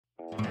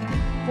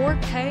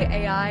4K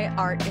AI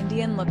art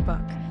Indian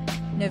lookbook,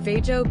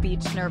 Navagio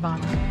Beach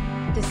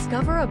Nirvana.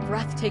 Discover a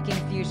breathtaking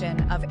fusion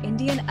of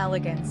Indian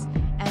elegance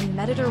and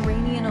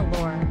Mediterranean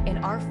allure in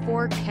our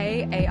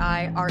 4K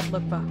AI art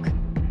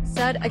lookbook.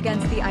 Set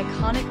against the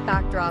iconic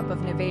backdrop of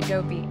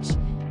Navagio Beach,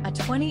 a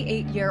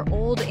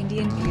 28-year-old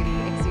Indian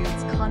beauty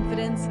exudes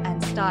confidence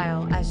and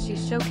style as she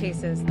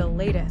showcases the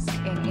latest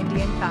in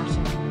Indian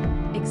fashion.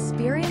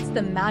 Experience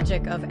the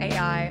magic of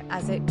AI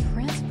as it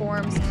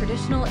transforms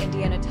traditional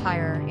Indian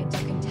attire into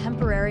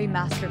contemporary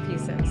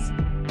masterpieces.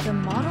 The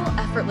model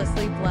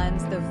effortlessly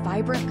blends the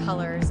vibrant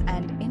colors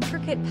and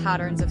intricate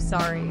patterns of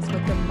saris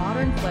with the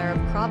modern flair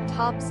of crop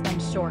tops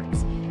and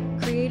shorts,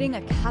 creating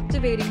a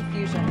captivating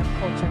fusion of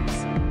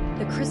cultures.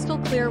 The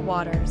crystal-clear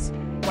waters,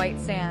 white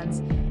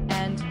sands,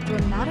 and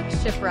dramatic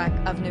shipwreck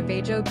of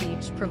Navagio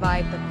Beach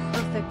provide the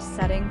perfect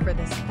setting for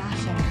this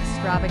fashion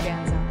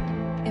extravaganza.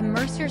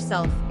 Immerse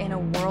yourself in a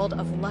world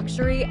of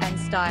luxury and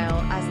style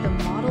as the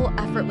model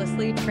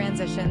effortlessly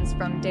transitions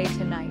from day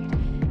to night,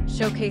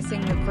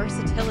 showcasing the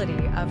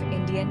versatility of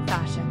Indian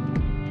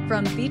fashion.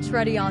 From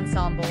beach-ready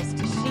ensembles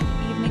to chic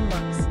evening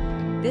looks,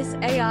 this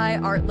AI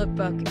art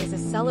lookbook is a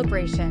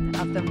celebration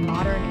of the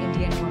modern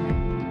Indian woman.